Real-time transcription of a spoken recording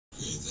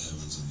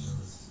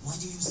Why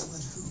do you use the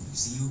word who?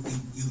 See, you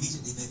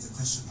immediately made the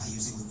question by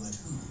using the word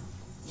who.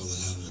 Well, then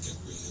how did it get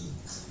created?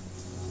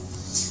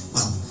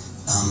 Well,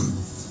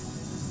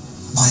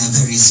 by a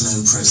very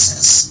slow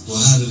process.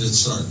 Well, how did it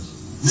start?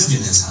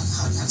 Nobody knows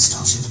how it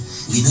started.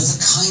 We know the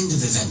kind of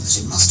event that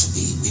it must have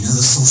been. We know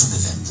the sort of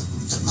event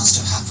that must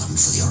have happened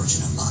for the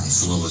origin of life.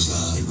 And what was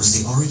that? It was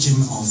the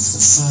origin of the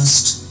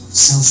first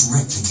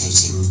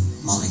self-replicating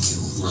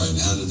molecule. Right,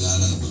 how did that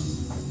happen?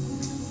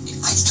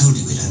 I told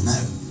you we don't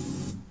know.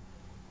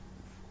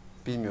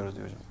 Bilmiyoruz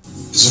diyor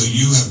hocam. So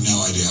you have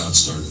no idea how it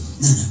started?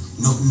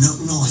 No,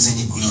 nor has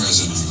anybody. Nor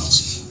has anyone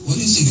else. What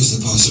do you think is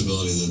the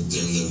possibility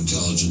that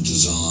intelligent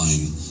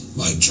design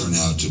might turn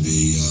out to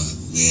be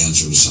the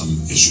answer to some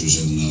issues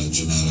in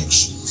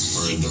genetics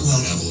or in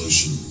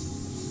evolution?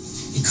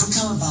 It could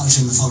come about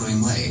in the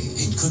following way.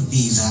 It could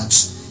be that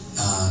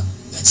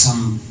at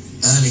some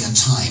earlier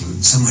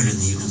time, somewhere in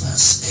the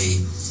universe, a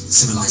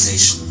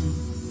civilization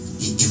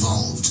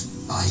evolved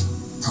by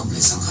probably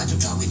some kind of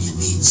Darwinian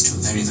means to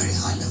a very, very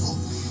high level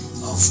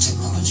of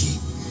technology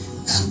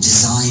and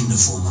designed a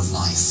form of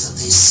life that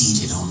they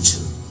seeded onto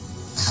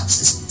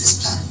perhaps this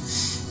planet.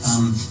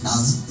 Now,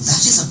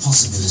 that is a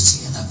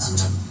possibility and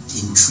an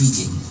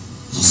intriguing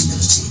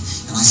possibility,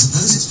 and I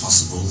suppose it's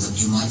possible that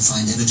you might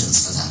find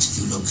evidence for that if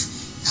you look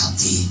at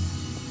the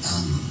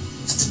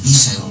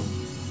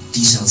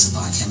details of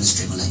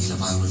biochemistry, molecular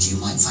biology. You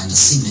might find a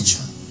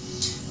signature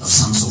of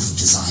some sort of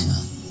designer.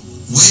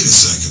 Wait a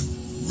second.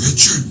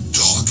 Richard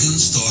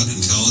Dawkins thought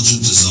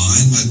intelligent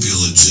design might be a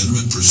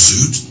legitimate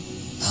pursuit?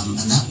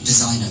 And that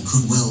designer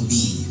could well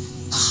be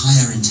a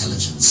higher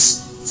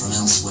intelligence from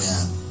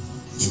elsewhere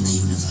in the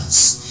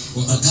universe.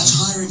 Well, but that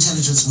higher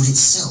intelligence would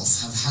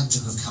itself have had to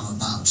have come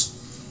about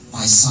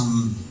by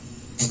some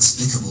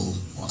explicable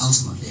or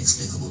ultimately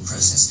explicable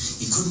process.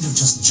 It couldn't have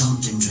just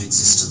jumped into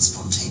existence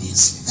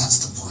spontaneously.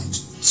 That's the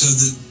point. So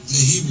the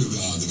Hebrew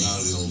God, the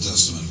God of the Old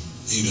Testament,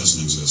 he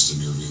doesn't exist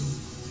in your view?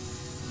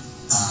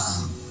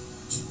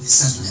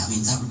 Certainly. I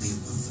mean, that would be a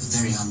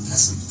very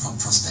unpleasant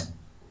prospect.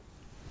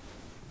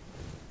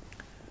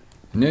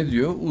 Ne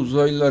diyor?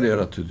 Uzaylılar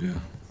yarattı diyor.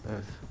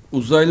 Evet.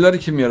 Uzaylıları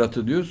kim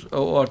yarattı diyoruz?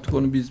 O artık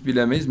onu biz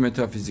bilemeyiz.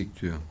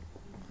 Metafizik diyor.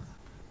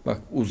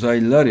 Bak,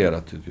 uzaylılar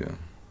yarattı diyor.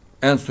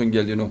 En son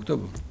geldiği nokta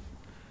bu.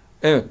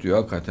 Evet diyor,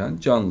 hakikaten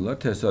canlılar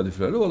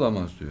tesadüflerle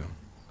olamaz diyor.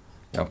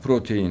 Ya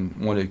protein,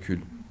 molekül,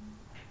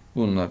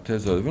 bunlar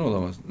tesadüfen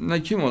olamaz.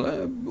 Ne kim ola?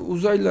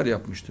 Uzaylılar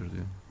yapmıştır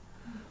diyor.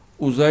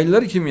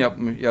 Uzaylıları kim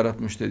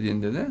yaratmış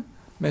dediğinde de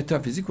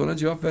metafizik ona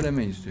cevap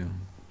veremeyiz diyor.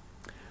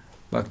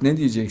 Bak ne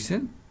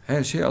diyeceksin?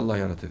 Her şeyi Allah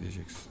yarattı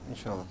diyeceksin.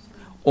 İnşallah.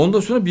 Ondan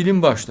sonra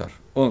bilim başlar.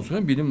 Ondan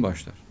sonra bilim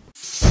başlar.